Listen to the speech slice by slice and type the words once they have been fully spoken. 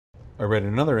I read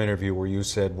another interview where you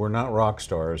said, we're not rock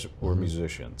stars, we're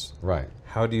musicians. Right.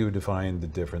 How do you define the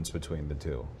difference between the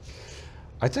two?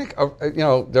 I think,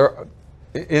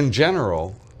 in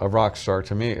general, a rock star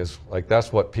to me is like,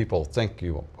 that's what people think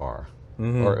you are.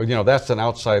 Or, that's an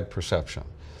outside perception.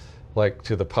 Like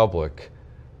to the public,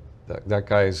 that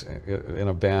guy's in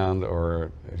a band,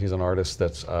 or he's an artist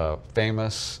that's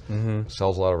famous,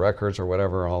 sells a lot of records or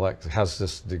whatever, and all that, has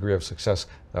this degree of success,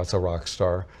 that's a rock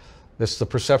star. It's the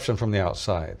perception from the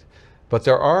outside. But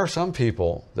there are some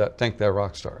people that think they're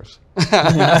rock stars.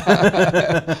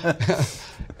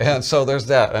 And so there's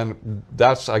that. And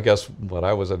that's, I guess, what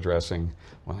I was addressing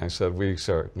when I said we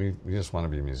just want to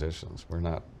be musicians. We're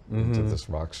not into this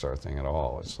rock star thing at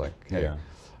all. It's like, hey,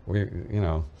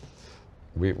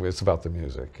 it's about the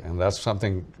music. And that's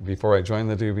something, before I joined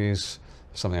the Doobies,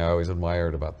 something I always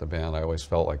admired about the band. I always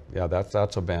felt like, yeah,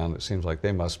 that's a band that seems like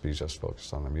they must be just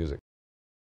focused on the music.